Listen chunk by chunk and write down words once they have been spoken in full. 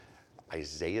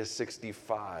Isaiah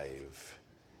 65,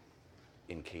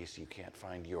 in case you can't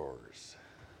find yours.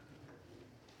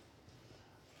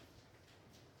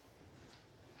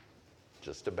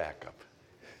 Just a backup,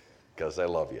 because I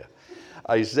love you.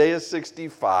 Isaiah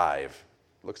 65.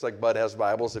 Looks like Bud has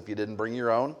Bibles if you didn't bring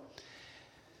your own.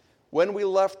 When we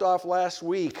left off last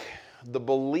week, the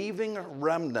believing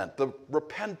remnant, the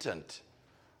repentant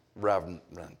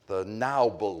remnant, the now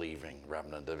believing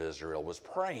remnant of Israel was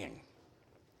praying.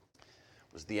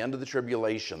 It was the end of the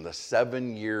tribulation, the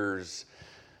 7 years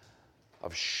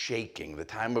of shaking, the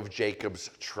time of Jacob's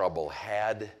trouble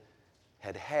had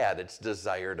its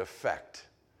desired effect,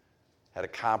 had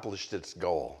accomplished its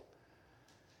goal.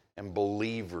 And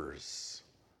believers,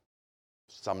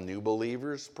 some new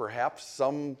believers, perhaps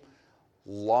some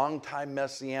longtime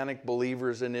messianic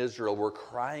believers in Israel, were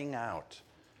crying out,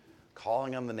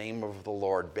 calling on the name of the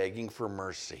Lord, begging for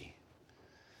mercy.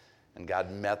 And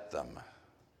God met them.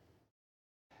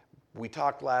 We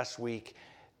talked last week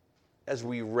as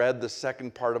we read the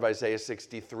second part of Isaiah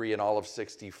 63 and all of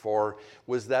 64,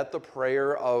 was that the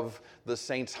prayer of the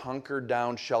saints hunkered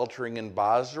down sheltering in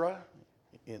Bozrah,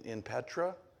 in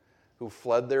Petra, who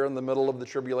fled there in the middle of the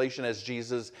tribulation as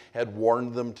Jesus had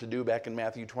warned them to do back in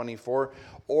Matthew 24?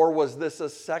 Or was this a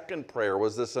second prayer?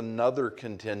 Was this another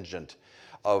contingent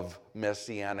of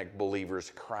messianic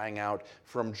believers crying out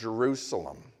from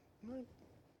Jerusalem?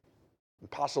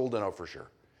 Impossible to know for sure.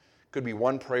 Could be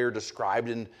one prayer described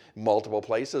in multiple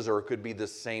places, or it could be the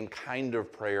same kind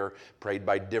of prayer prayed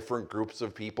by different groups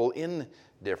of people in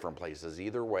different places.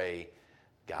 Either way,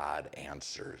 God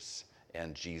answers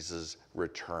and Jesus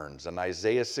returns. And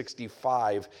Isaiah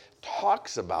 65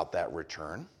 talks about that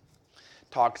return,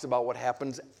 talks about what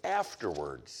happens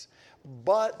afterwards.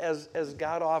 But as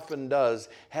God often does,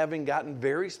 having gotten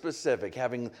very specific,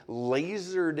 having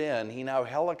lasered in, he now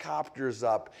helicopters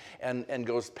up and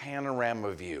goes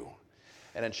panorama view.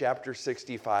 And in chapter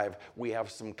 65, we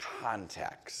have some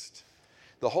context.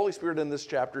 The Holy Spirit in this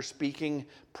chapter, speaking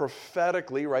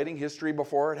prophetically, writing history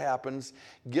before it happens,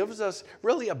 gives us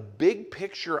really a big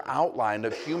picture outline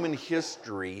of human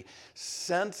history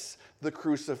since the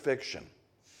crucifixion.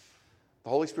 The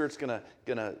Holy Spirit's going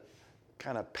to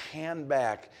kind of pan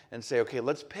back and say, okay,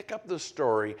 let's pick up the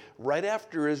story right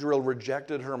after Israel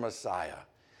rejected her Messiah.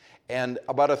 And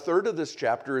about a third of this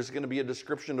chapter is going to be a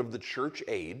description of the church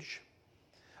age.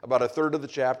 About a third of the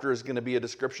chapter is going to be a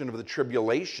description of the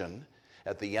tribulation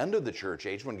at the end of the church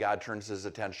age when God turns his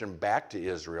attention back to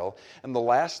Israel. And the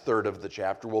last third of the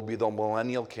chapter will be the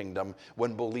millennial kingdom,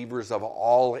 when believers of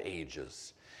all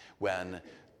ages, when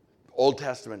Old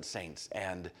Testament saints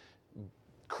and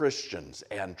Christians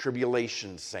and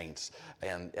tribulation saints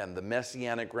and the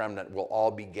messianic remnant will all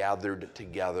be gathered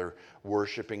together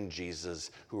worshiping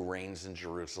Jesus, who reigns in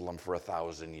Jerusalem for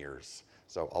 1,000 years.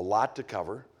 So a lot to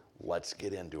cover. Let's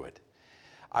get into it.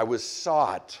 I was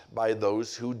sought by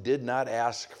those who did not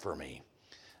ask for me.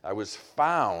 I was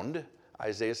found,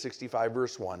 Isaiah 65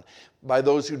 verse 1, by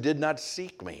those who did not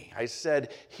seek me. I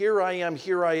said, here I am,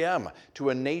 to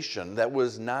a nation that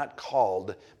was not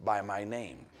called by my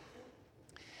name.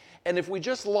 And if we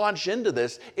just launch into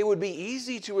this, it would be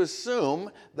easy to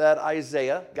assume that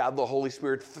Isaiah, God the Holy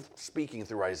Spirit speaking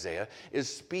through Isaiah, is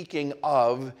speaking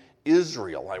of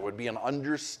Israel. It would be an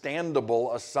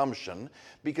understandable assumption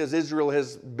because Israel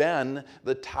has been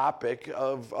the topic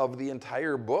of the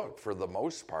entire book for the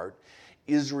most part.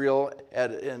 Israel,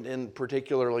 and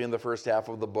particularly in the first half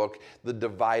of the book, the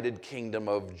divided kingdom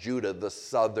of Judah, the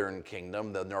southern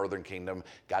kingdom, the northern kingdom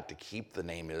got to keep the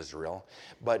name Israel,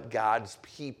 but God's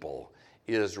people,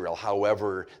 Israel,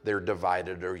 however they're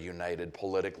divided or united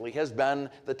politically, has been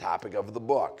the topic of the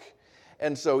book.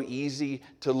 And so easy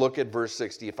to look at verse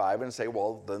 65 and say,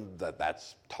 well, then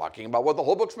that's talking about what the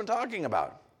whole book's been talking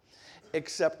about.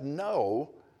 Except no,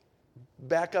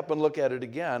 back up and look at it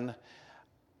again.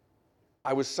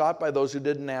 I was sought by those who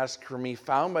didn't ask for me,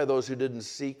 found by those who didn't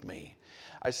seek me.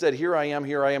 I said, here I am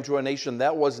to a nation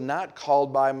that was not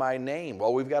called by my name.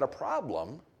 Well, we've got a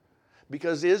problem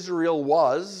because Israel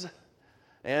was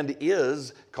and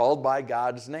is called by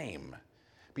God's name.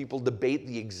 People debate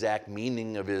the exact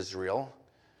meaning of Israel.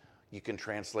 You can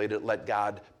translate it, let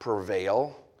God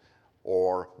prevail,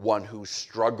 or one who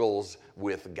struggles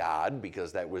with God,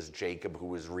 because that was Jacob who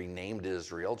was renamed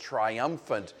Israel.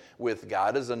 Triumphant with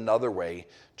God is another way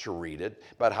to read it.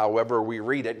 But however we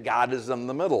read it, God is in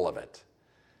the middle of it.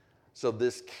 So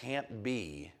this can't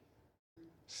be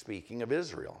speaking of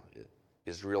Israel.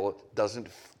 Israel doesn't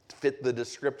fit the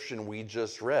description we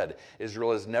just read.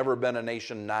 Israel has never been a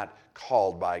nation not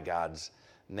called by God's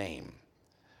name.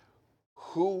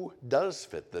 who does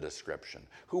fit the description?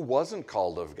 Who wasn't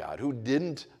called of God? Who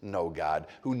didn't know God?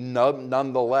 Who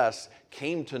nonetheless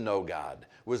came to know God,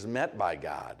 was met by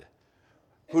God?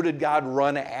 Who did God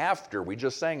run after? We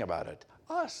just sang about it.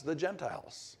 Us, the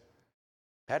Gentiles.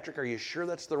 Patrick, are you sure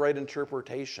that's the right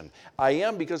interpretation? I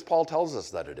am, because Paul tells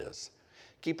us that it is.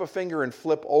 Keep a finger and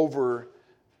flip over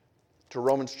to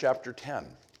Romans chapter 10.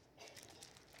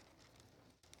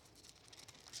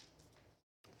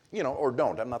 Or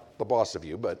don't. I'm not the boss of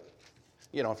you, but,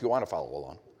 if you want to follow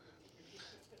along.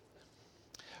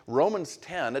 Romans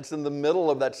 10, it's in the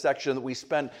middle of that section that we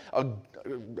spent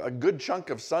a good chunk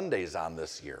of Sundays on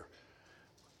this year.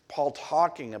 Paul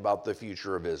talking about the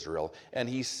future of Israel. And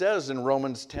he says in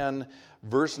Romans 10,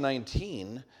 verse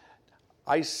 19,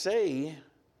 I say,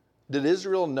 did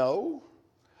Israel know?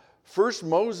 First,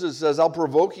 Moses says, I'll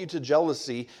provoke you to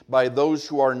jealousy by those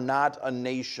who are not a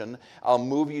nation. I'll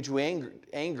move you to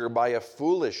anger by a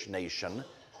foolish nation.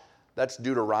 That's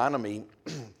Deuteronomy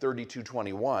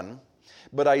 32:21.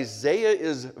 But Isaiah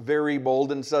is very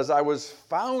bold and says, I was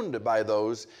found by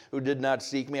those who did not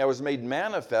seek me. I was made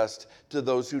manifest to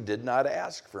those who did not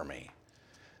ask for me.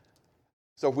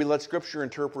 So if we let Scripture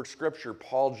interpret Scripture,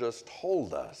 Paul just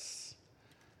told us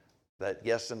that,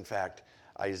 yes, in fact,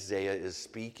 Isaiah is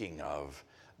speaking of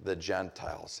the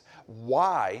Gentiles.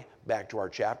 Why, back to our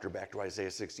chapter, back to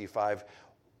Isaiah 65,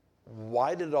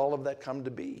 why did all of that come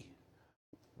to be?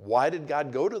 Why did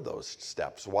God go to those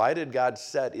steps? Why did God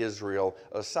set Israel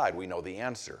aside? We know the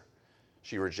answer.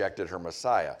 She rejected her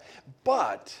Messiah.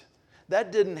 But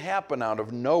that didn't happen out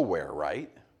of nowhere,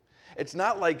 right? It's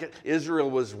not like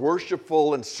Israel was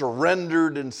worshipful and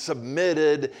surrendered and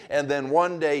submitted, and then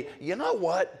one day, you know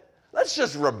what? Let's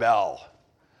just rebel.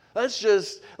 Let's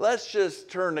just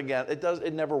turn again.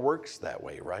 It never works that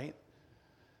way, right?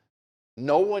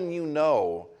 No one you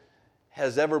know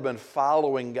has ever been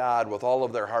following God with all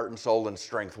of their heart and soul and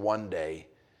strength one day,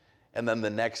 and then the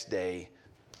next day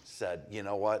said, you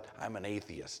know what? I'm an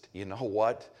atheist. You know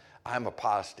what? I'm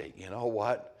apostate. You know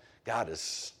what? God is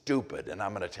stupid, and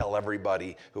I'm going to tell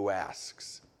everybody who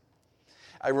asks.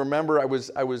 I remember I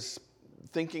was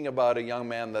thinking about a young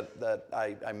man that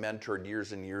I mentored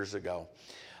years and years ago,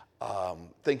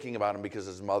 thinking about him because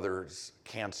his mother's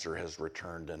cancer has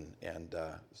returned, and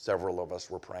several of us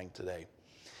were praying today.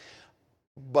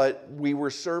 But we were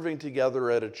serving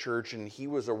together at a church, and he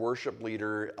was a worship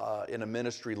leader in a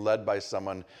ministry led by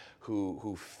someone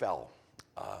who fell,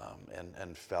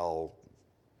 and fell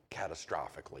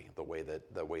catastrophically, the way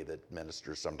that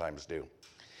ministers sometimes do.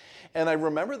 And I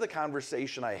remember the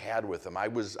conversation I had with him. I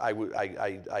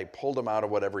pulled him out of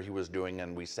whatever he was doing,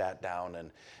 and we sat down, and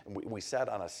we sat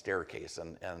on a staircase,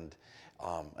 and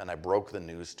I broke the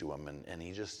news to him, and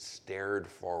he just stared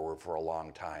forward for a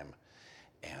long time,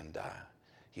 and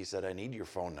he said, I need your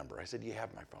phone number. I said, you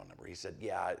have my phone number. He said,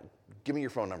 yeah, give me your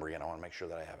phone number again. I want to make sure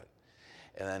that I have it.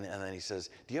 And then he says,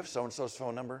 do you have so-and-so's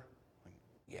phone number?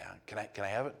 Yeah, can I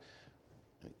have it?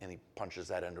 And he punches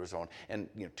that into his phone. And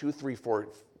 2, 3, 4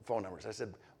 phone numbers. I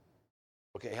said,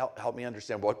 okay, help me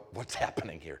understand what's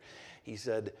happening here. He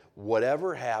said,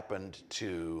 whatever happened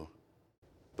to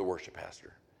the worship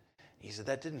pastor? He said,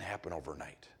 that didn't happen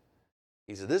overnight.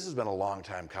 He said, this has been a long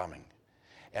time coming.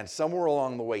 And somewhere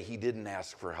along the way, he didn't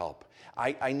ask for help.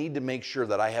 I need to make sure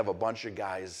that I have a bunch of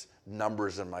guys'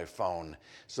 numbers in my phone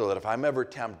so that if I'm ever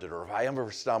tempted, or if I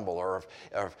ever stumble, or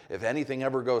if anything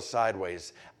ever goes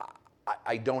sideways,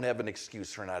 I don't have an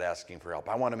excuse for not asking for help.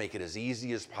 I want to make it as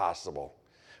easy as possible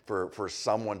for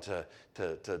someone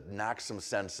to knock some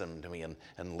sense into me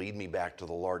and lead me back to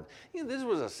the Lord. This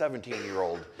was a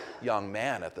 17-year-old young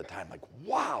man at the time. Like,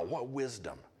 wow, what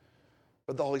wisdom.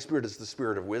 But the Holy Spirit is the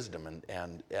Spirit of wisdom,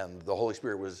 and the Holy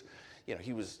Spirit was,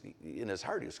 he was, in his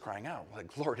heart, he was crying out,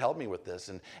 like, Lord, help me with this.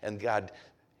 And God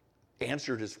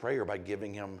answered his prayer by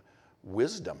giving him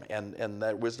wisdom, and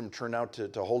that wisdom turned out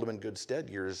to hold him in good stead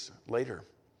years later.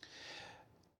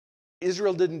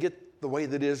 Israel didn't get the way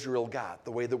that Israel got,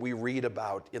 the way that we read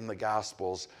about in the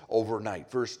Gospels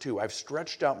overnight. Verse 2, I've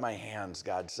stretched out my hands,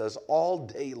 God says, all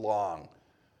day long,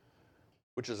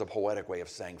 which is a poetic way of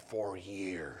saying 4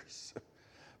 years.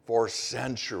 For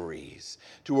centuries,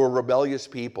 to a rebellious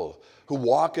people who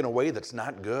walk in a way that's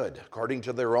not good, according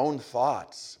to their own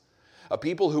thoughts. A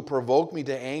people who provoke me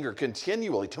to anger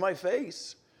continually to my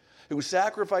face, who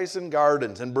sacrifice in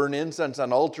gardens and burn incense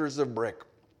on altars of brick,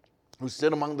 who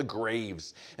sit among the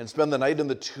graves and spend the night in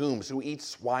the tombs, who eat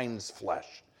swine's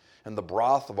flesh, and the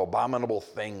broth of abominable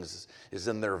things is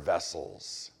in their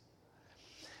vessels.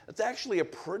 It's actually a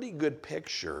pretty good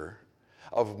picture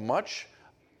of much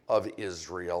of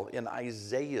Israel in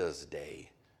Isaiah's day,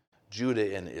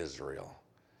 Judah and Israel.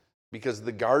 because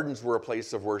the gardens were a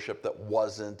place of worship that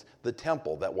wasn't the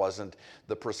temple, that wasn't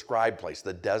the prescribed place,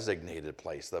 the designated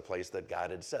place, the place that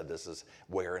God had said, this is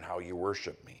where and how you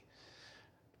worship me.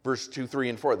 Verse 2, 3,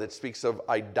 and 4, that speaks of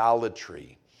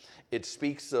idolatry. It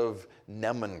speaks of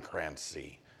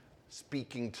nemencrancy,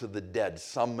 speaking to the dead,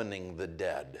 summoning the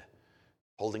dead,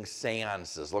 holding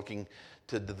seances, looking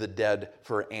to the dead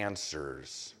for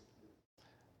answers,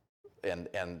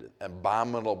 and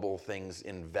abominable things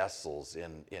in vessels,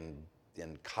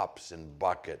 in cups, in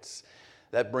buckets.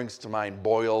 That brings to mind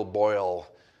boil,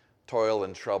 toil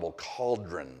and trouble,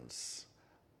 cauldrons.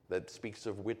 That speaks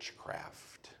of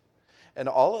witchcraft. And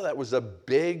all of that was a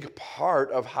big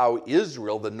part of how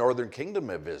Israel, the northern kingdom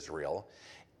of Israel,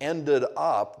 ended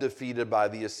up defeated by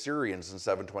the Assyrians in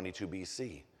 722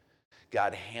 BC.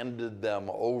 God handed them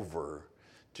over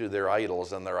to their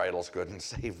idols, and their idols couldn't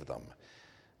save them.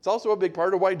 It's also a big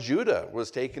part of why Judah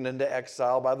was taken into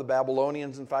exile by the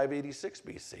Babylonians in 586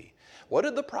 BC. What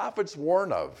did the prophets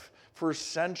warn of for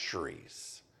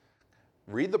centuries?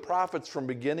 Read the prophets from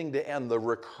beginning to end. The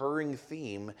recurring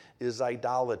theme is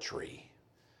idolatry.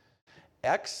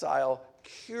 Exile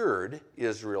cured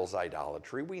Israel's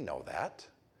idolatry. We know that.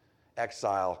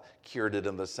 Exile cured it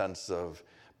in the sense of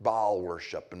Baal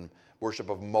worship and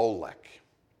worship of Molech.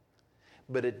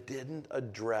 But it didn't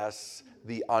address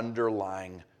the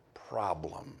underlying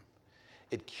problem.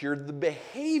 It cured the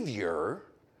behavior,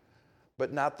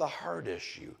 but not the heart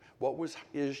issue. What was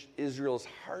Israel's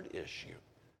heart issue?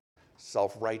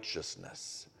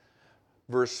 Self-righteousness.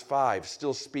 Verse 5,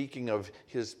 still speaking of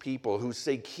his people who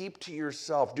say, keep to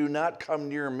yourself, do not come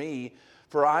near me,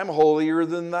 for I'm holier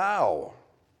than thou.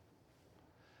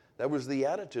 That was the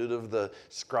attitude of the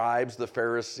scribes, the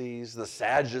Pharisees, the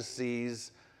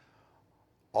Sadducees,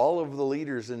 all of the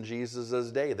leaders in Jesus'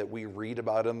 day that we read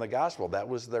about in the gospel. That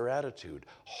was their attitude,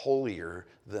 holier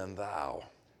than thou.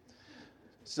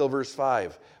 Still verse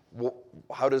 5,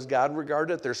 how does God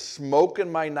regard it? There's smoke in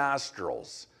my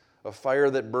nostrils, a fire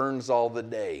that burns all the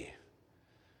day.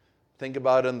 Think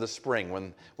about in the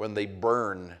spring when they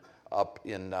burn up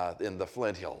in the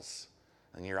Flint Hills,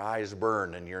 and your eyes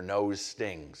burn and your nose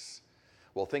stings.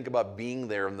 Well, think about being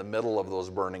there in the middle of those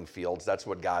burning fields. That's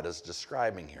what God is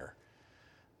describing here.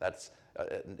 That's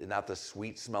not the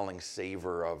sweet-smelling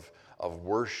savor of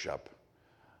worship,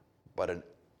 but an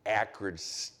acrid,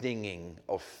 stinging,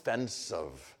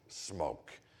 offensive smoke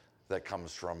that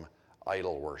comes from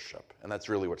idol worship. And that's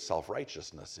really what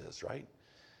self-righteousness is, right?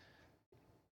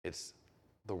 It's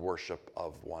the worship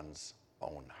of one's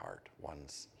own heart,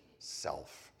 one's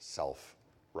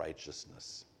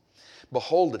self-righteousness.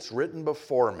 Behold, it's written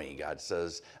before me, God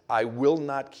says, I will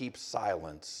not keep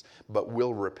silence, but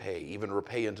will repay, even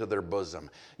repay into their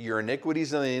bosom. Your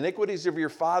iniquities and the iniquities of your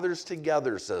fathers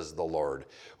together, says the Lord,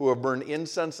 who have burned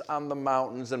incense on the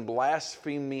mountains and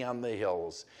blasphemed me on the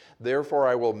hills. Therefore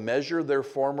I will measure their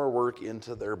former work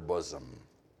into their bosom.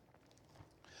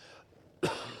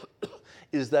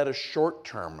 Is that a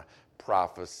short-term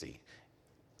prophecy?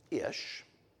 Ish.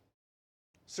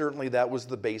 Certainly that was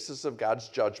the basis of God's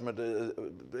judgment,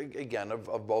 again,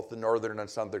 of both the northern and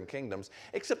southern kingdoms,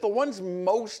 except the ones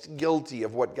most guilty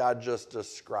of what God just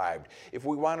described. If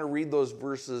we want to read those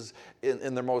verses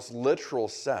in their most literal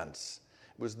sense,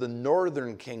 it was the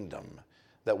northern kingdom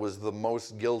that was the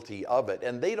most guilty of it.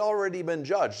 And they'd already been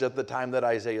judged at the time that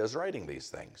Isaiah is writing these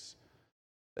things.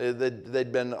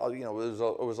 They'd been, it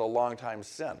was a long time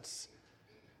since.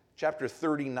 Chapter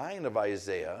 39 of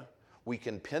Isaiah, we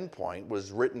can pinpoint,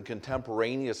 was written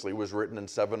contemporaneously, was written in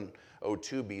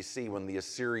 702 BC when the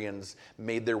Assyrians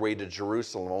made their way to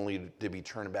Jerusalem only to be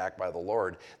turned back by the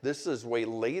Lord. This is way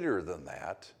later than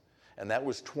that, and that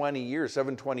was 20 years.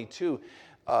 722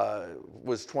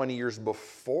 was 20 years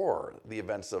before the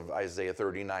events of Isaiah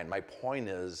 39. My point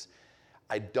is,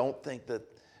 I don't think that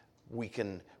we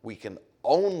can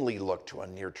only look to a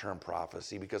near-term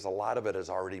prophecy because a lot of it has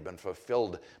already been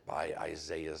fulfilled by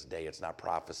Isaiah's day. It's not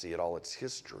prophecy at all, it's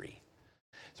history.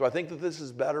 So I think that this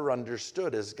is better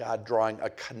understood as God drawing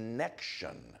a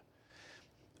connection,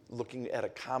 looking at a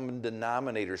common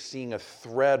denominator, seeing a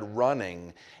thread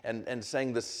running, and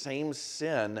saying the same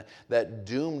sin that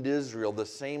doomed Israel, the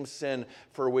same sin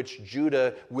for which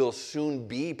Judah will soon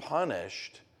be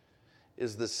punished,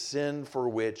 is the sin for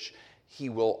which he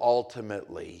will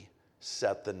ultimately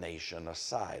set the nation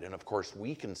aside. And of course,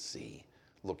 we can see,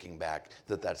 looking back,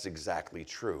 that that's exactly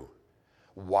true.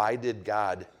 Why did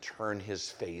God turn his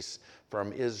face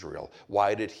from Israel?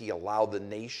 Why did he allow the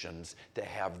nations to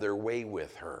have their way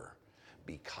with her?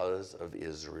 Because of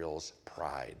Israel's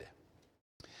pride.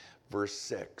 Verse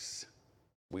 6.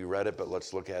 We read it, but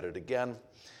let's look at it again.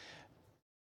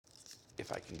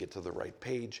 if I can get to the right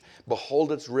page.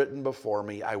 Behold, it's written before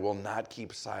me, I will not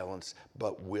keep silence,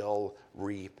 but will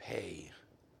repay.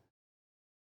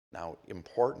 Now,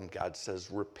 important, God says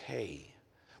repay.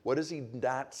 What does he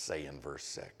not say in verse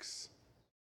 6?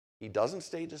 He doesn't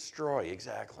say destroy,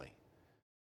 exactly.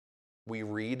 We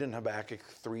read in Habakkuk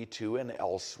 3:2 and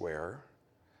elsewhere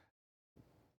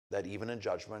that even in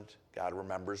judgment, God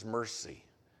remembers mercy.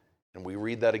 And we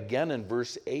read that again in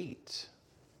verse 8.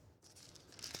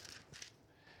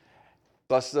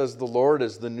 Thus says the Lord,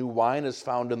 as the new wine is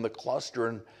found in the cluster,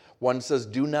 and one says,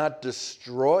 do not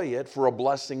destroy it, for a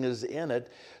blessing is in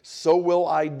it, so will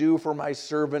I do for my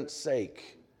servant's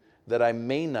sake, that I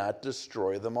may not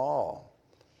destroy them all.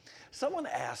 Someone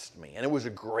asked me, and it was a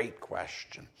great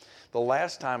question, the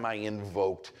last time I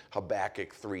invoked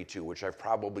Habakkuk 3:2, which I've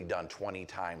probably done 20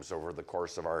 times over the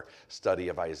course of our study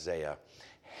of Isaiah.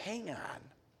 Hang on.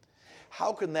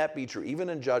 How can that be true? Even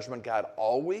in judgment, God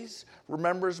always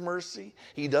remembers mercy.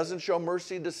 He doesn't show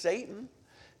mercy to Satan.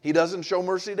 He doesn't show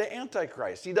mercy to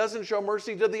Antichrist. He doesn't show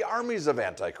mercy to the armies of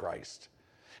Antichrist.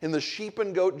 In the sheep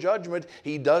and goat judgment,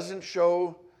 he doesn't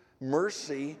show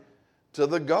mercy to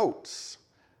the goats.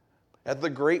 At the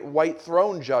great white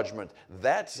throne judgment,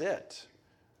 that's it.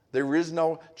 There is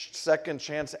no second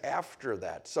chance after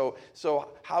that. So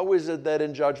how is it that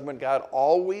in judgment God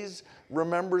always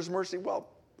remembers mercy? Well,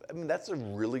 I mean, that's a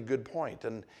really good point.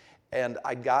 And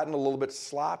I'd gotten a little bit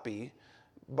sloppy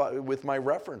with my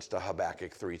reference to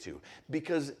Habakkuk 3:2.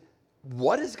 Because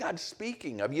what is God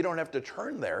speaking of? You don't have to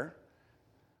turn there.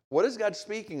 What is God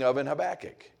speaking of in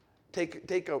Habakkuk?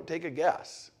 Take a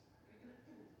guess.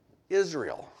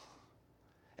 Israel.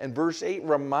 And verse 8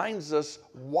 reminds us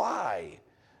why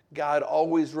God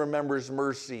always remembers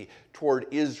mercy toward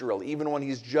Israel, even when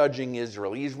he's judging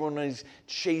Israel, even when he's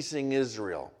chasing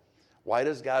Israel. Why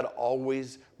does God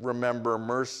always remember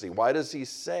mercy? Why does he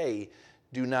say,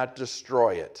 do not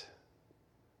destroy it?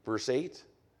 Verse 8,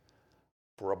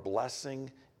 for a blessing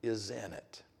is in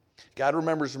it. God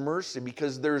remembers mercy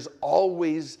because there's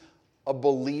always a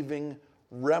believing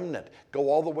remnant.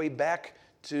 Go all the way back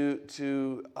to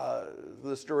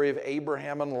the story of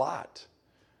Abraham and Lot.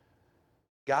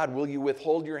 God, will you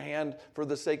withhold your hand for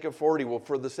the sake of 40? Well,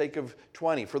 for the sake of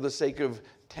 20, for the sake of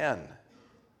 10.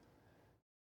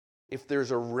 If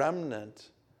there's a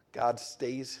remnant, God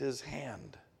stays his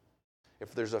hand.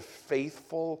 If there's a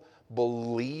faithful,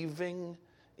 believing,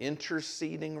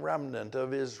 interceding remnant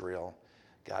of Israel,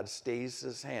 God stays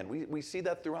his hand. We see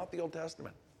that throughout the Old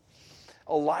Testament.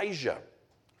 Elijah,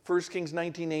 1 Kings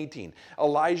 19:18.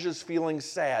 Elijah's feeling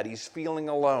sad. He's feeling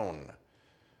alone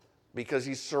because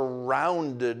he's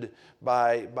surrounded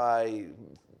by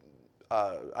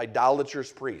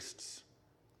idolatrous priests.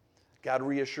 God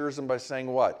reassures him by saying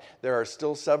what? There are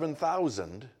still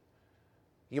 7,000.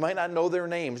 You might not know their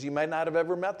names. You might not have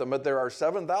ever met them, but there are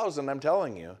 7,000, I'm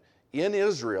telling you, in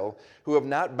Israel who have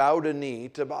not bowed a knee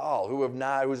to Baal,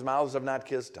 whose mouths have not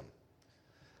kissed him.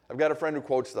 I've got a friend who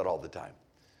quotes that all the time.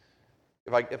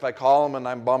 If I call him and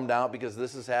I'm bummed out because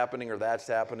this is happening or that's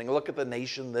happening, look at the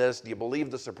nation this, do you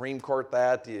believe the Supreme Court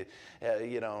that?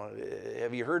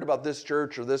 Have you heard about this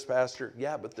church or this pastor?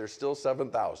 Yeah, but there's still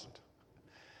 7,000.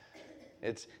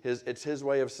 It's his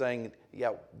way of saying,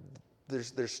 yeah,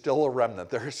 there's still a remnant.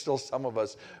 There are still some of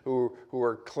us who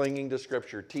are clinging to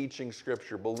Scripture, teaching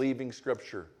Scripture, believing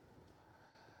Scripture.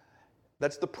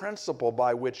 That's the principle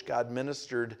by which God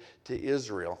ministered to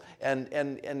Israel. And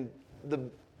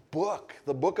the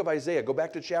book of Isaiah, go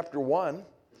back to chapter 1,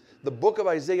 the book of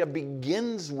Isaiah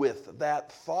begins with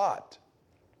that thought.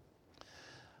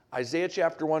 Isaiah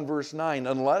chapter 1, verse 9,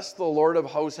 unless the Lord of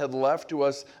hosts had left to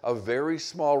us a very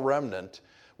small remnant,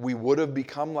 we would have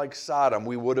become like Sodom.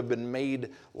 We would have been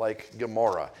made like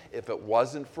Gomorrah. If it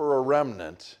wasn't for a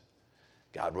remnant,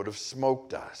 God would have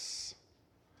smoked us.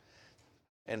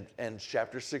 And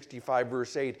chapter 65,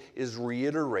 verse 8 is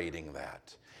reiterating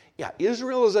that. Yeah,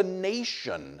 Israel is a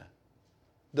nation,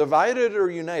 divided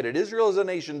or united. Israel is a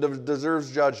nation that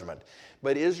deserves judgment.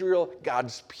 But Israel,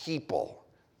 God's people,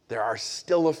 there are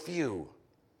still a few.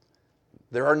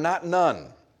 There are not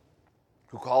none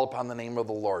who call upon the name of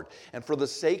the Lord. And for the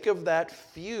sake of that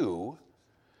few,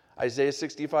 Isaiah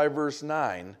 65, verse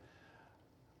 9,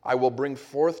 I will bring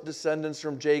forth descendants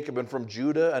from Jacob and from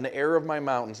Judah, an heir of my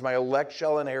mountains. My elect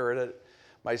shall inherit it.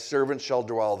 My servant shall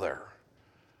dwell there.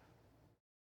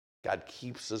 God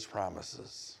keeps his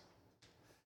promises.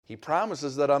 He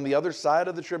promises that on the other side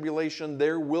of the tribulation,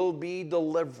 there will be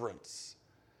deliverance.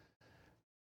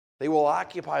 They will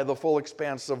occupy the full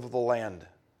expanse of the land.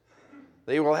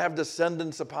 They will have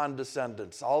descendants upon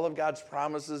descendants. All of God's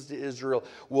promises to Israel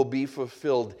will be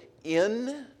fulfilled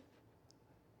in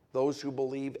those who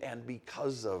believe and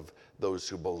because of those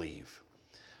who believe.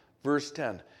 Verse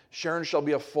 10, Sharon shall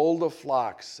be a fold of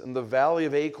flocks, and the valley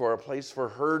of Achor a place for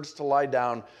herds to lie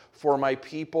down, for my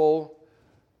people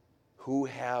who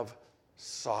have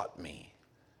sought me.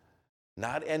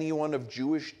 Not anyone of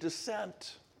Jewish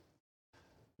descent.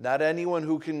 Not anyone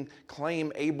who can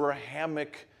claim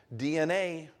Abrahamic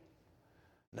DNA.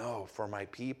 No, for my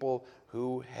people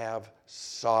who have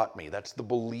sought me. That's the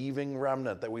believing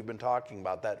remnant that we've been talking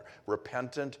about, that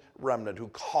repentant remnant who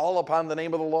call upon the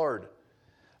name of the Lord.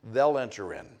 They'll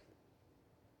enter in.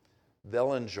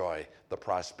 They'll enjoy the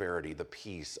prosperity, the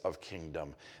peace of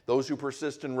kingdom. Those who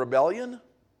persist in rebellion,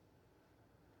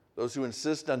 those who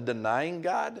insist on denying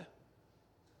God,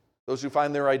 those who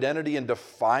find their identity in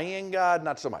defying God,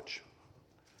 not so much.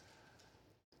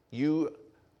 You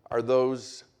are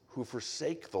those who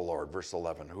forsake the Lord, verse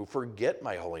 11, who forget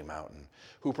my holy mountain,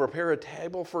 who prepare a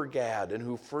table for Gad, and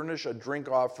who furnish a drink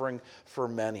offering for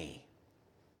many.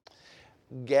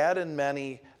 Gad and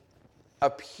many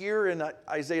appear in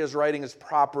Isaiah's writing as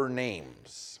proper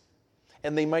names,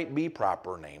 and they might be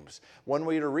proper names. One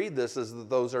way to read this is that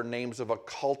those are names of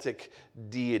occultic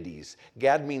deities.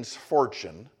 Gad means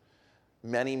fortune,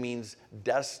 many means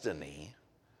destiny,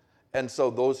 and so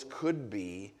those could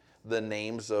be the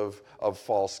names of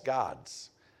false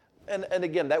gods. And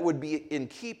again, that would be in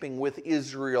keeping with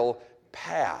Israel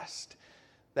past.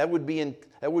 That would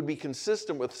be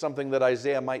consistent with something that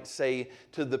Isaiah might say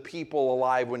to the people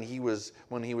alive when he was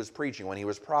preaching, when he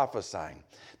was prophesying.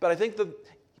 But I think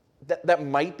that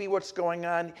might be what's going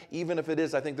on. Even if it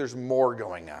is, I think there's more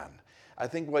going on. I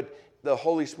think what the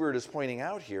Holy Spirit is pointing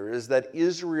out here is that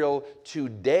Israel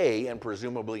today, and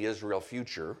presumably Israel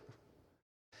future,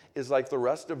 is like the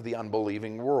rest of the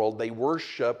unbelieving world. They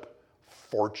worship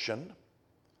fortune,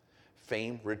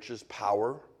 fame, riches,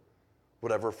 power,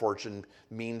 whatever fortune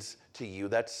means to you.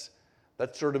 That's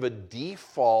sort of a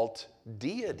default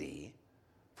deity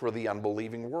for the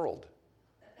unbelieving world.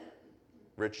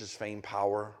 Riches, fame,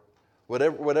 power,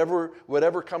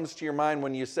 whatever comes to your mind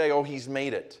when you say, oh, he's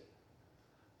made it.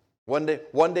 One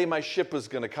day my ship is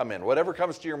going to come in. Whatever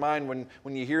comes to your mind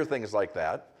when you hear things like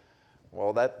that,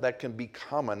 well, that can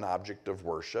become an object of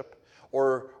worship.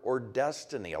 Or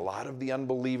destiny. A lot of the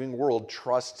unbelieving world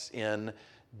trusts in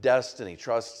destiny,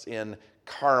 trusts in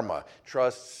karma,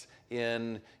 trusts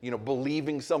in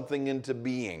believing something into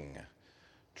being.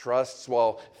 Trusts,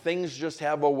 well, things just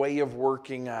have a way of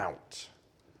working out.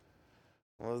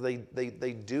 Well, they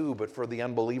do, but for the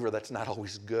unbeliever, that's not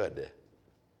always good.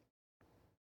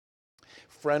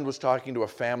 Friend was talking to a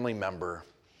family member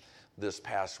this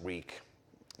past week.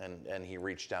 And he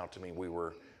reached out to me. We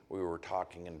were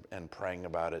talking and praying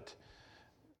about it.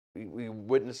 We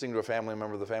witnessing to a family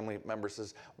member. The family member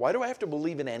says, "Why do I have to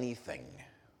believe in anything?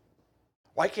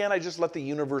 Why can't I just let the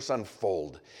universe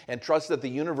unfold and trust that the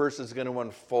universe is going to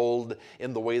unfold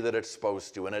in the way that it's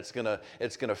supposed to, and it's going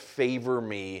to favor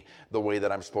me the way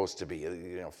that I'm supposed to be,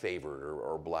 favored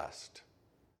or blessed?"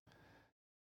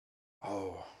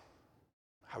 Oh,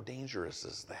 how dangerous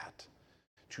is that?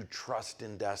 To trust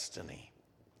in destiny.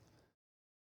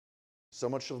 So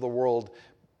much of the world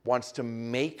wants to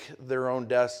make their own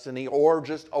destiny or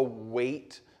just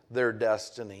await their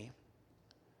destiny.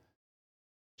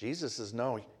 Jesus says,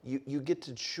 no, you get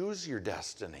to choose your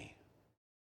destiny.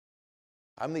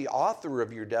 I'm the author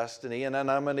of your destiny, and then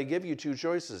I'm going to give you two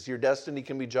choices. Your destiny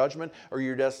can be judgment, or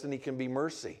your destiny can be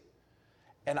mercy.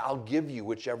 And I'll give you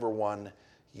whichever one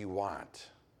you want.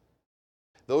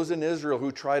 Those in Israel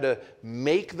who try to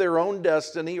make their own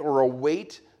destiny or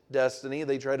await destiny,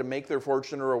 they try to make their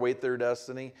fortune or await their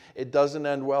destiny, it doesn't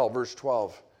end well. Verse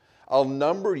 12, I'll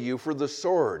number you for the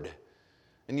sword,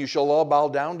 and you shall all bow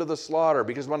down to the slaughter,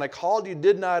 because when I called you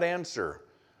did not answer.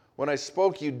 When I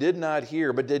spoke you did not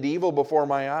hear, but did evil before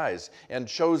my eyes, and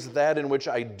chose that in which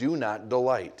I do not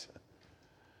delight.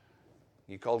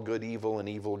 You called good evil and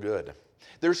evil good.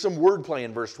 There's some wordplay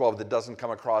in verse 12 that doesn't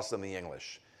come across in the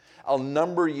English. I'll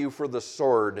number you for the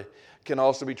sword can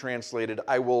also be translated,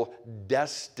 I will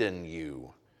destine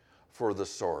you for the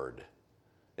sword.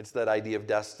 It's that idea of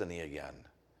destiny again.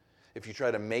 If you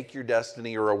try to make your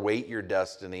destiny or await your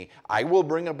destiny, I will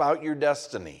bring about your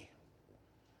destiny.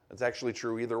 It's actually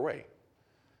true either way.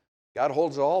 God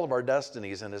holds all of our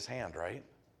destinies in his hand, right?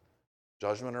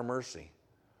 Judgment or mercy.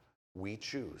 We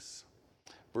choose.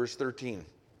 Verse 13.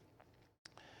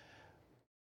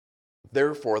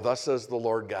 Therefore, thus says the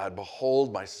Lord God,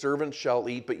 behold, my servant shall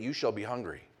eat, but you shall be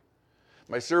hungry.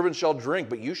 My servant shall drink,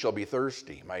 but you shall be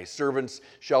thirsty. My servants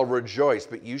shall rejoice,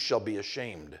 but you shall be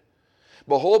ashamed.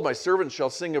 Behold, my servant shall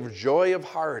sing of joy of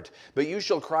heart, but you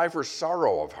shall cry for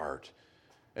sorrow of heart,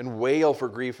 and wail for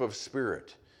grief of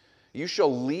spirit. You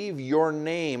shall leave your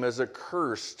name as a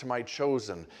curse to my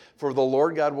chosen, for the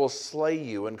Lord God will slay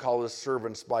you and call his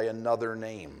servants by another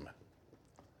name.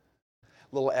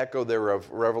 Little echo there of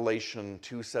Revelation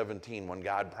 2:17, when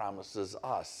God promises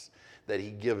us that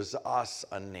he gives us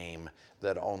a name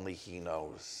that only he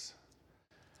knows.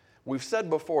 We've said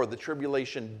before, the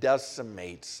tribulation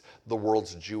decimates the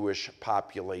world's Jewish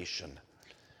population.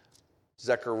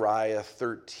 Zechariah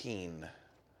 13.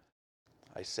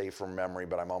 I say from memory,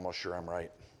 but I'm almost sure I'm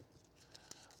right.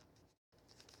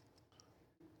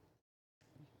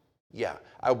 Yeah,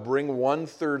 I'll bring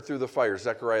 1/3 through the fire,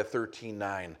 Zechariah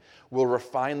 13:9. Will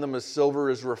refine them as silver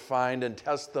is refined and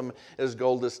test them as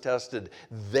gold is tested.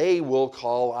 They will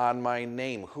call on my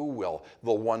name. Who will?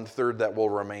 The 1/3 that will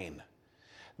remain.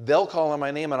 They'll call on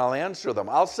my name and I'll answer them.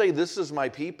 I'll say, this is my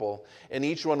people, and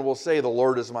each one will say, the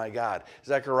Lord is my God.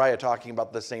 Zechariah talking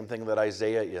about the same thing that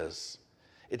Isaiah is.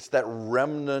 It's that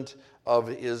remnant of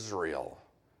Israel,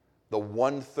 the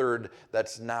 1/3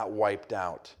 that's not wiped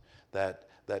out,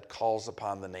 that calls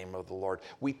upon the name of the Lord.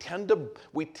 We tend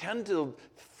to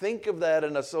think of that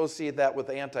and associate that with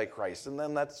Antichrist, and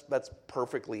then that's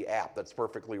perfectly apt. That's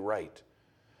perfectly right.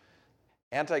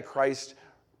 Antichrist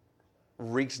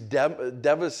wreaks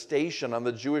devastation on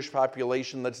the Jewish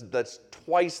population that's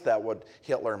twice that what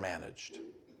Hitler managed.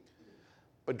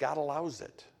 But God allows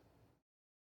it,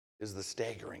 is the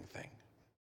staggering thing.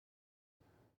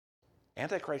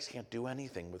 Antichrist can't do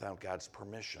anything without God's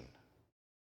permission.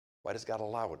 Why does God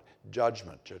allow it?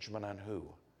 Judgment. Judgment on who?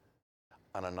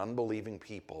 On an unbelieving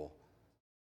people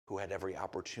who had every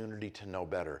opportunity to know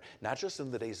better. Not just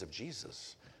in the days of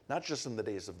Jesus, not just in the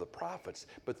days of the prophets,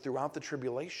 but throughout the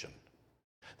tribulation.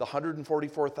 The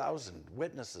 144,000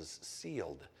 witnesses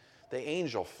sealed. The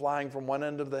angel flying from one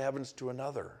end of the heavens to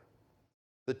another.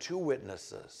 The 2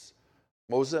 witnesses,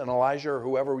 Moses and Elijah, or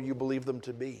whoever you believe them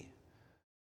to be.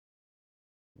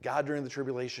 God during the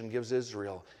tribulation gives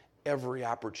Israel every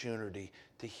opportunity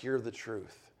to hear the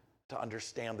truth, to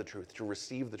understand the truth, to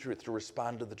receive the truth, to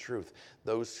respond to the truth.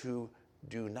 Those who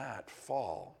do not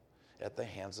fall at the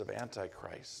hands of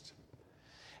Antichrist.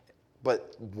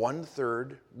 But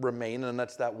 1/3 remain, and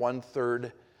that's that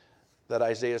 1/3 that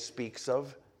Isaiah speaks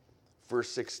of, verse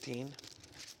 16.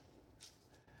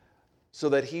 So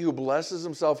that he who blesses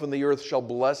himself in the earth shall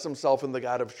bless himself in the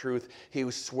God of truth. He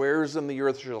who swears in the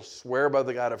earth shall swear by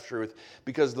the God of truth,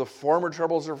 because the former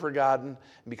troubles are forgotten,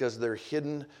 because they're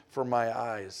hidden from my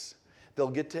eyes. They'll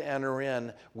get to enter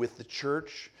in with the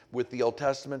church, with the Old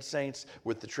Testament saints,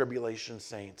 with the tribulation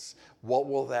saints. What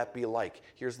will that be like?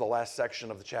 Here's the last section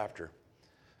of the chapter.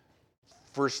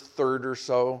 First third or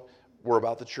so were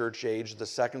about the church age. The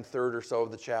second third or so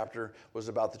of the chapter was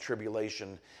about the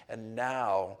tribulation. And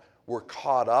now we're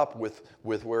caught up with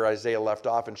where Isaiah left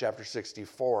off in chapter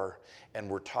 64, and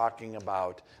we're talking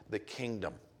about the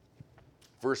kingdom.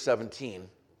 Verse 17,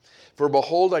 for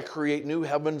behold, I create new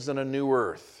heavens and a new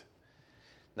earth.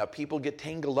 Now people get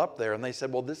tangled up there, and they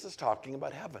said, well, this is talking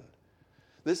about heaven.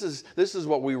 This is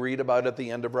what we read about at the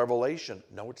end of Revelation.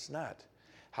 No, it's not.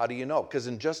 How do you know? Because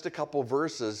in just a couple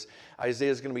verses,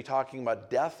 Isaiah is going to be talking about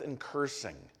death and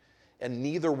cursing, and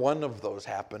neither one of those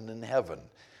happen in heaven.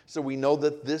 So we know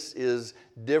that this is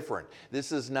different.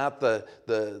 This is not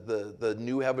the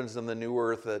new heavens and the new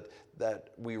earth that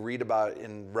we read about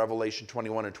in Revelation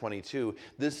 21 and 22.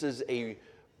 This is a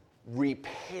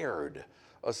repaired,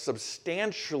 a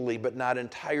substantially but not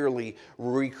entirely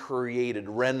recreated,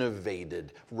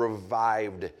 renovated,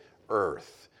 revived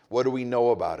earth. What do we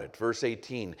know about it? Verse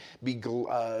 18,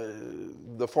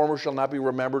 the former shall not be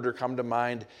remembered or come to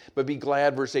mind, but be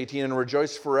glad, verse 18, and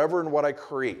rejoice forever in what I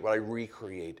create, what I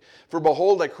recreate. For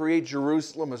behold, I create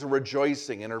Jerusalem as a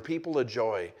rejoicing, and her people a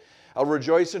joy. I'll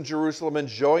rejoice in Jerusalem and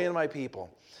joy in my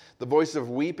people. The voice of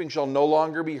weeping shall no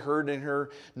longer be heard in her,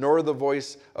 nor the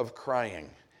voice of crying.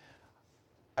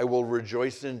 I will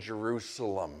rejoice in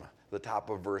Jerusalem, the top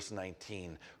of verse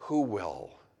 19. Who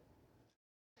will?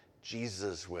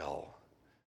 Jesus will.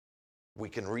 We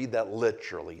can read that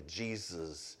literally.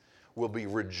 Jesus will be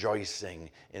rejoicing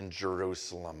in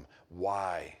Jerusalem.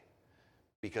 Why?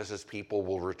 Because his people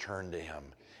will return to him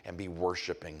and be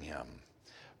worshiping him.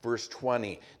 Verse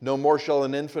 20, no more shall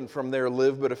an infant from there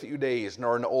live but a few days,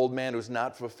 nor an old man who's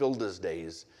not fulfilled his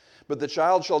days. But the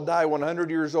child shall die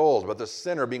 100 years old, but the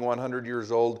sinner being 100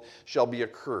 years old shall be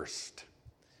accursed.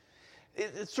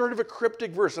 It's sort of a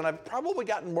cryptic verse, and I've probably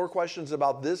gotten more questions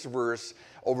about this verse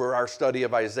over our study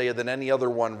of Isaiah than any other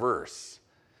one verse.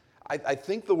 I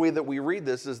think the way that we read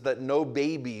this is that no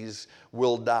babies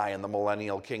will die in the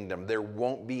millennial kingdom. There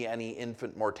won't be any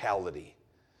infant mortality.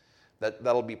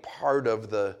 That'll be part of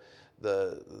the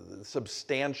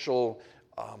substantial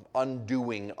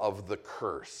undoing of the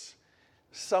curse.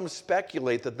 Some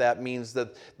speculate that that means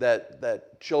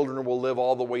that children will live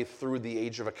all the way through the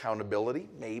age of accountability.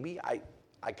 Maybe.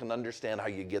 I can understand how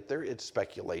you get there. It's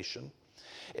speculation.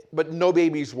 But no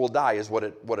babies will die is what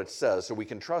it says, so we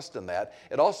can trust in that.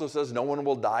 It also says no one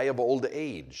will die of old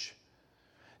age.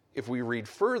 If we read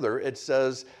further, it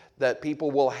says that people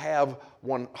will have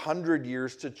 100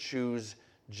 years to choose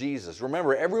Jesus.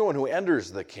 Remember, everyone who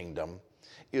enters the kingdom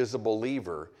is a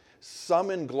believer, some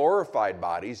in glorified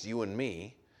bodies, you and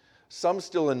me, some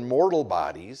still in mortal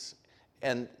bodies,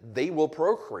 and they will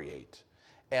procreate.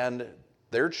 And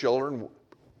their children,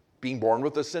 being born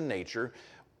with a sin nature,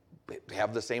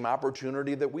 have the same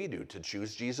opportunity that we do to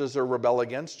choose Jesus or rebel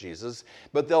against Jesus,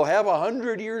 but they'll have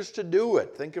 100 years to do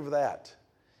it. Think of that.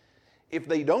 If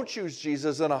they don't choose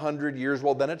Jesus in 100 years,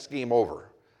 well, then it's game over.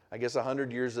 I guess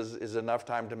 100 years is enough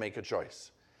time to make a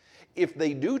choice. If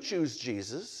they do choose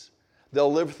Jesus,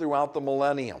 they'll live throughout the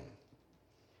millennium.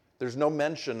 There's no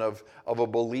mention of a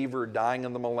believer dying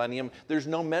in the millennium. There's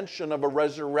no mention of a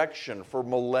resurrection for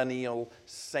millennial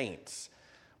saints.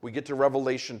 We get to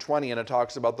Revelation 20 and it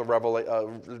talks about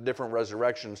the different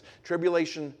resurrections.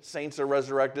 Tribulation saints are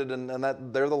resurrected and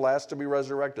that they're the last to be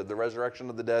resurrected. The resurrection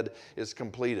of the dead is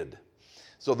completed.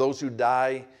 So those who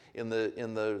die in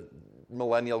the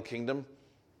millennial kingdom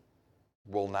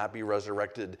will not be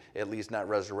resurrected, at least not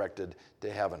resurrected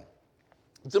to heaven.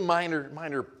 It's a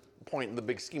minor point in the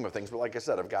big scheme of things, but like I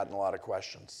said, I've gotten a lot of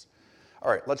questions.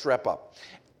 All right, let's wrap up.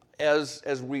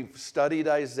 As we've studied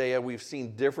Isaiah, we've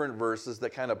seen different verses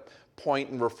that kind of point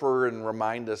and refer and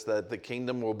remind us that the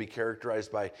kingdom will be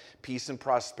characterized by peace and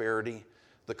prosperity,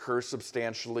 the curse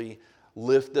substantially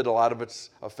lifted, a lot of its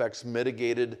effects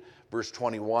mitigated. Verse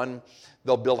 21,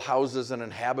 they'll build houses and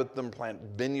inhabit them, plant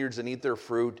vineyards and eat their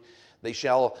fruit. They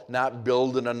shall not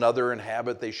build and another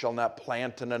inhabit. They shall not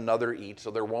plant and another eat.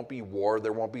 So there won't be war.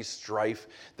 There won't be strife.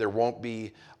 There won't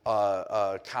be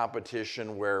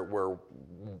competition where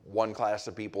one class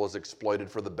of people is exploited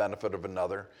for the benefit of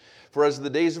another. For as the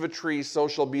days of a tree, so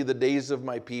shall be the days of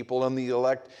my people, and the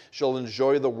elect shall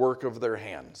enjoy the work of their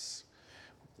hands.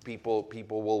 People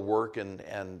will work and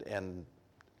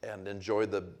enjoy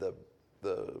the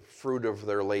fruit of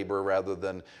their labor rather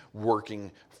than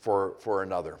working for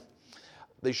another.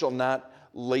 They shall not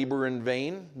labor in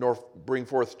vain, nor bring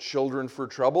forth children for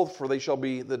trouble, for they shall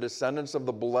be the descendants of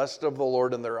the blessed of the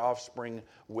Lord, and their offspring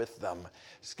with them.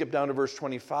 Skip down to verse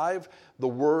 25. The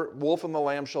wolf and the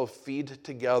lamb shall feed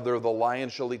together, the lion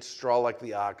shall eat straw like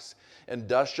the ox, and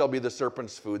dust shall be the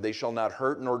serpent's food. They shall not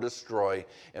hurt nor destroy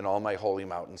in all my holy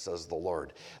mountain, says the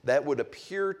Lord. That would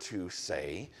appear to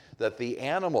say that the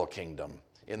animal kingdom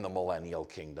in the millennial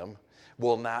kingdom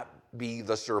will not be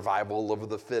the survival of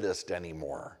the fittest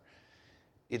anymore.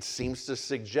 It seems to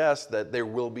suggest that there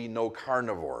will be no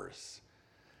carnivores,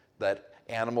 that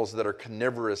animals that are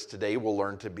carnivorous today will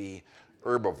learn to be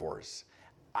herbivores.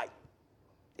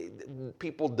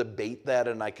 People debate that,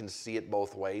 and I can see it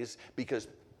both ways, because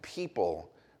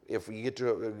people,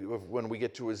 when we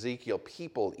get to Ezekiel,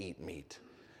 people eat meat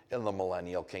in the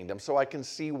millennial kingdom. So I can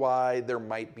see why there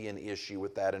might be an issue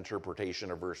with that interpretation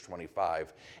of verse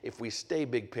 25. If we stay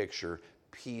big picture,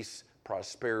 peace,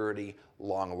 prosperity,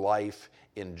 long life,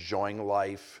 enjoying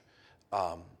life,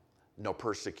 no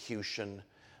persecution,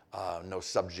 no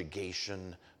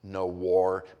subjugation, no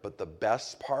war. But the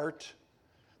best part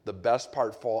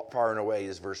far and away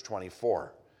is verse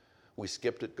 24. We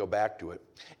skipped it, go back to it.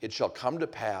 It shall come to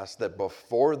pass that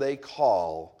before they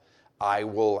call, I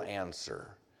will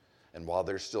answer. And while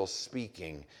they're still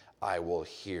speaking, I will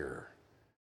hear.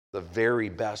 The very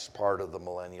best part of the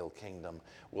millennial kingdom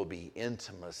will be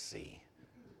intimacy,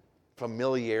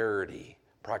 familiarity,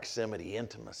 proximity,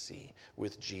 intimacy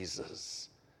with Jesus.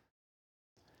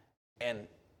 And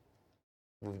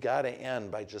we've got to end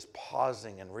by just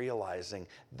pausing and realizing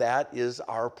that is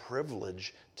our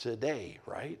privilege today,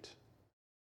 right?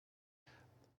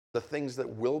 The things that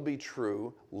will be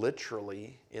true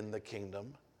literally in the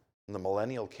kingdom, in the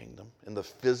millennial kingdom, in the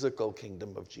physical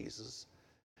kingdom of Jesus,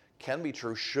 can be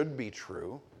true, should be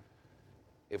true,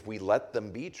 if we let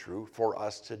them be true for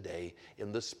us today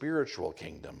in the spiritual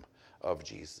kingdom of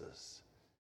Jesus.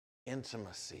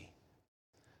 Intimacy,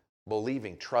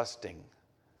 believing, trusting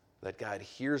that God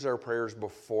hears our prayers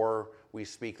before we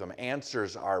speak them,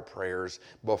 answers our prayers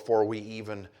before we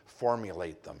even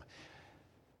formulate them.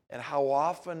 And how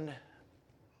often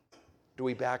do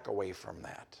we back away from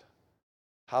that?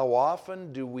 How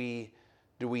often do we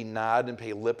nod and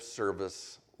pay lip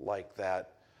service like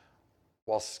that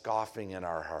while scoffing in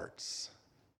our hearts?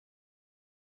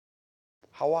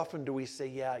 How often do we say,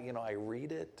 yeah, I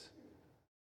read it,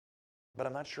 but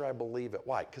I'm not sure I believe it.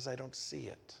 Why? Because I don't see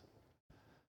it.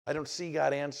 I don't see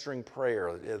God answering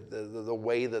prayer the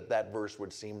way that verse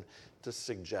would seem to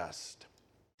suggest.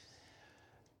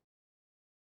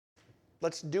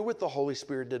 Let's do what the Holy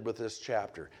Spirit did with this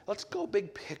chapter. Let's go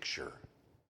big picture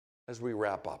as we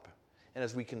wrap up and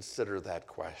as we consider that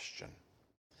question.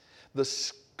 The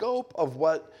scope of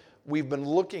what we've been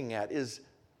looking at is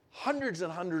hundreds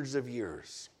and hundreds of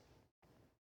years.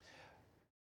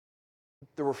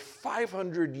 There were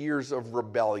 500 years of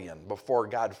rebellion before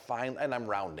God finally, and I'm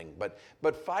rounding, but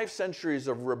 5 centuries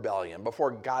of rebellion before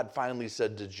God finally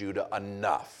said to Judah,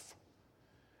 enough.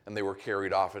 And they were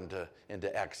carried off into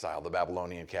exile, the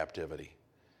Babylonian captivity.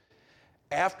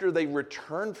 After they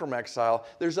returned from exile,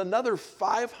 there's another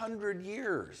 500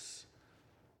 years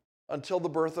until the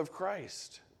birth of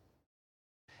Christ.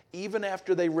 Even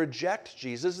after they reject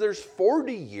Jesus, there's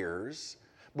 40 years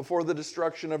before the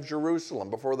destruction of Jerusalem,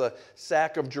 before the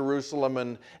sack of Jerusalem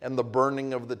and the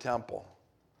burning of the temple,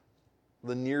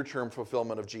 the near-term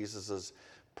fulfillment of Jesus'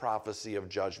 prophecy of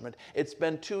judgment. It's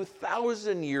been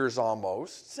 2,000 years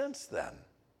almost since then.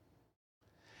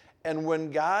 And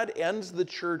when God ends the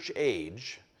church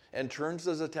age and turns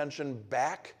his attention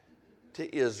back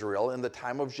to Israel in the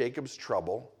time of Jacob's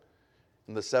trouble,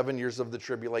 in the 7 years of the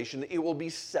tribulation, it will be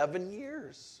 7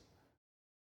 years.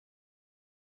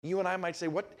 You and I might say,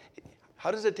 how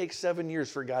does it take 7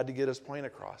 years for God to get his point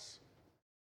across?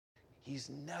 He's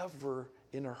never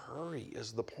in a hurry,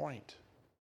 is the point.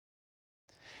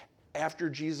 After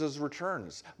Jesus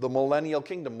returns, the millennial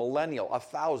kingdom,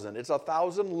 1,000. It's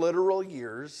 1,000 literal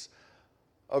years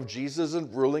of Jesus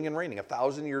ruling and reigning,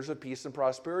 1,000 years of peace and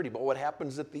prosperity. But what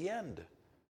happens at the end?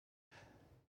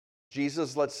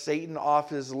 Jesus lets Satan off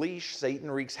his leash. Satan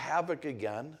wreaks havoc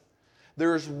again.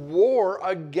 There's war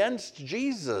against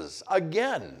Jesus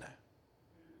again.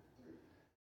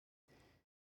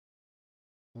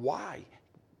 Why?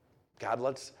 God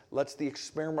lets the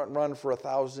experiment run for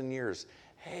 1,000 years.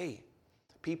 Hey,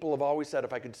 people have always said,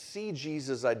 if I could see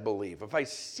Jesus, I'd believe. If I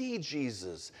see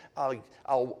Jesus,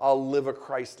 I'll live a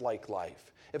Christ-like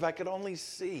life. If I could only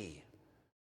see.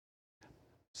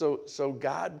 So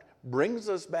God brings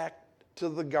us back to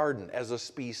the garden as a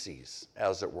species,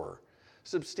 as it were.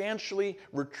 Substantially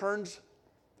returns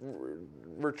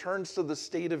to the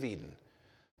state of Eden.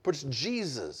 Puts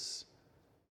Jesus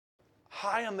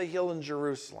high on the hill in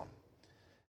Jerusalem.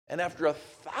 And after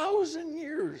 1,000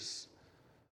 years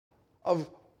of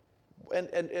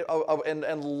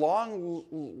long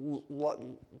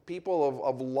people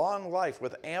of long life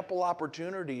with ample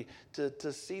opportunity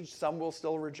to see, some will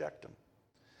still reject him.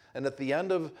 And at the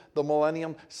end of the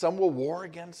millennium, some will war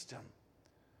against him,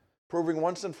 proving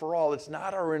once and for all it's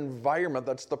not our environment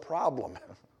that's the problem.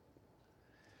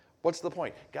 What's the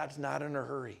point? God's not in a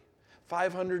hurry.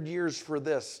 500 years for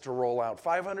this to roll out,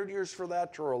 500 years for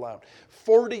that to roll out,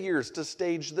 40 years to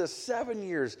stage this, 7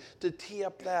 years to tee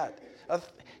up that.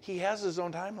 He has his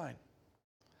own timeline.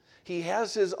 He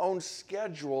has his own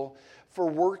schedule for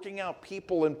working out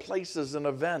people and places and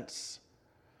events,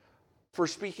 for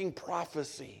speaking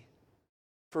prophecy,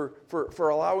 for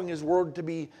allowing his word to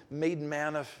be made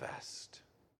manifest.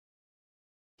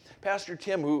 Pastor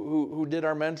Tim, who did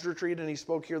our men's retreat and he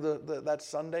spoke here that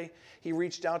Sunday, he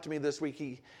reached out to me this week.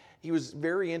 He was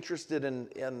very interested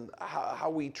in how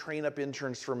we train up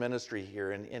interns for ministry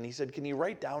here. And he said, can you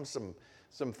write down some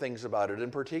things about it?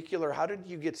 In particular, how did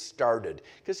you get started?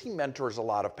 Because he mentors a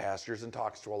lot of pastors and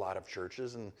talks to a lot of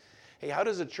churches. And hey, how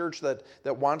does a church that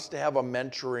wants to have a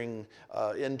mentoring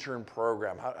intern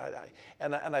program?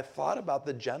 And I thought about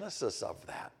the genesis of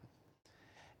that.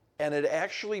 And it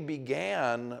actually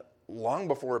began long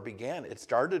before it began. It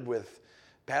started with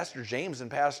Pastor James and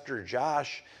Pastor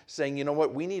Josh saying, you know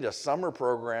what, we need a summer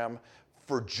program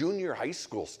for junior high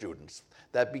school students.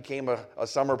 That became a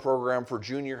summer program for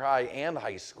junior high and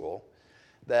high school.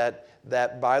 That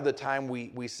by the time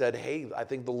we said, hey, I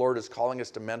think the Lord is calling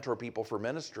us to mentor people for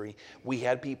ministry, we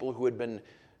had people who had been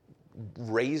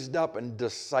raised up and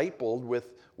discipled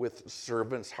with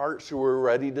servants' hearts who were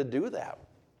ready to do that.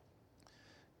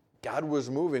 God was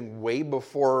moving way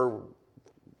before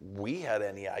we had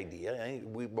any idea,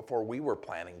 before we were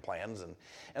planning plans.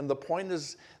 And the point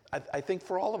is, I think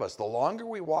for all of us, the longer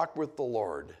we walk with the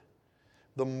Lord,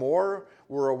 the more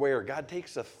we're aware. God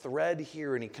takes a thread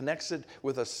here and he connects it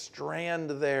with a strand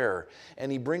there,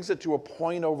 and he brings it to a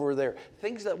point over there.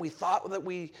 Things that we thought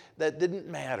that didn't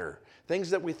matter, things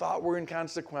that we thought were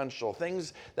inconsequential,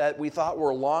 things that we thought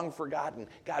were long forgotten.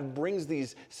 God brings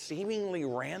these seemingly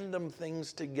random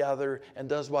things together and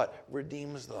does what?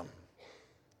 Redeems them.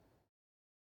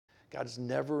 God's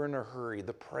never in a hurry.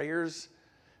 The prayers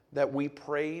that we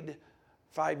prayed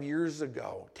 5 years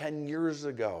ago, 10 years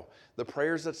ago, the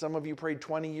prayers that some of you prayed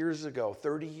 20 years ago,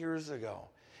 30 years ago.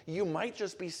 You might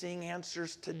just be seeing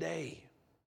answers today.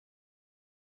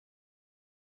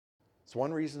 It's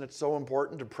one reason it's so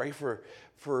important to pray for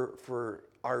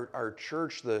our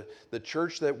church, the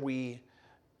church that we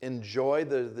enjoy,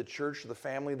 the church, the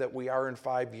family that we are in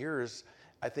 5 years,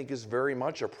 I think is very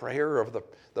much a prayer of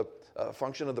the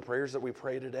function of the prayers that we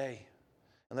pray today.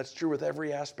 And that's true with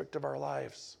every aspect of our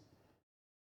lives.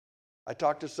 I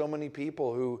talk to so many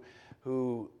people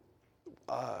who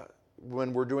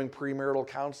when we're doing premarital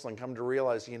counseling, come to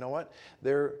realize, you know what?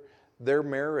 Their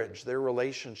marriage, their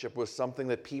relationship was something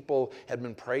that people had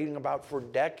been praying about for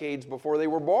decades before they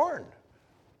were born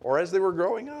or as they were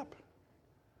growing up.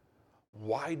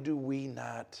 Why do we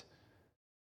not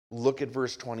look at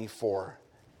verse 24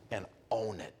 and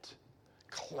own it,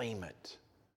 claim it?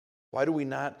 Why do we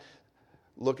not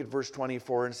look at verse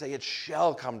 24 and say, it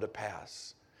shall come to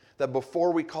pass that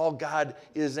before we call, God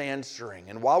is answering,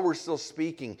 and while we're still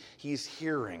speaking, He's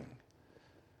hearing?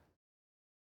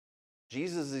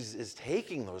 Jesus is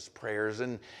taking those prayers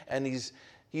and he's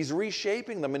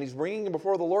reshaping them, and He's bringing them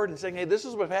before the Lord and saying, hey, this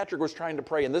is what Patrick was trying to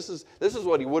pray, and this is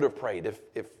what he would have prayed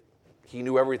if he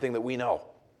knew everything that we know.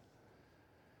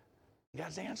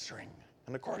 God's answering,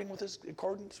 and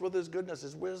accordance with His goodness,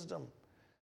 His wisdom,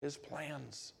 His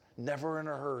plans, never in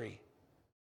a hurry,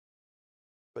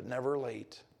 but never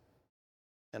late,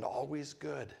 and always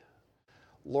good.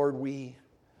 Lord, we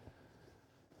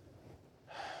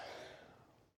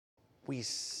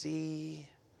see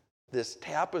this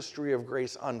tapestry of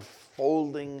grace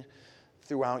unfolding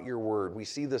throughout your word. We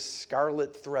see this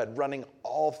scarlet thread running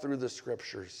all through the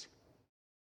scriptures.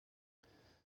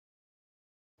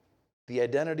 The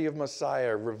identity of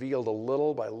Messiah revealed a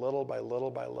little by little by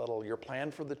little by little. Your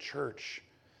plan for the church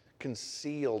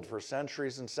concealed for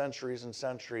centuries and centuries and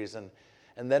centuries, and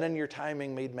then in your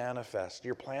timing made manifest.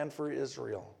 Your plan for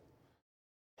Israel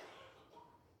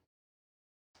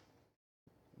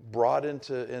brought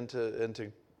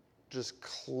into just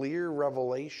clear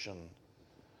revelation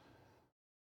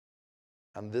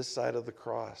on this side of the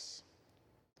cross.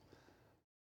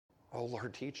 Oh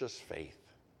Lord, teach us faith.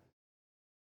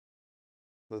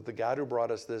 That the God who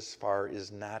brought us this far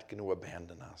is not going to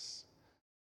abandon us.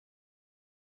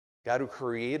 God who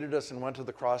created us and went to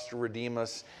the cross to redeem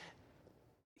us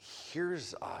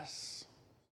hears us,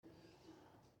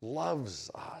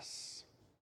 loves us,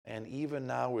 and even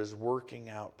now is working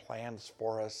out plans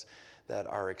for us that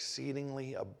are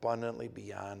exceedingly abundantly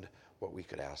beyond what we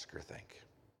could ask or think.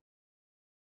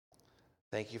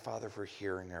 Thank you, Father, for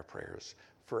hearing our prayers,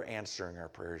 for answering our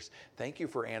prayers. Thank you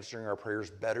for answering our prayers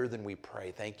better than we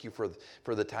pray. Thank you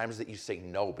for the times that you say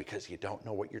no because you don't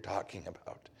know what you're talking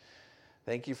about.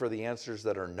 Thank you for the answers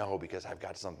that are no because I've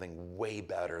got something way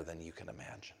better than you can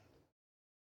imagine.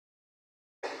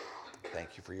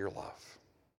 Thank you for your love.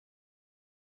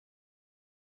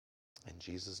 In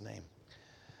Jesus' name,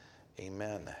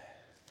 amen.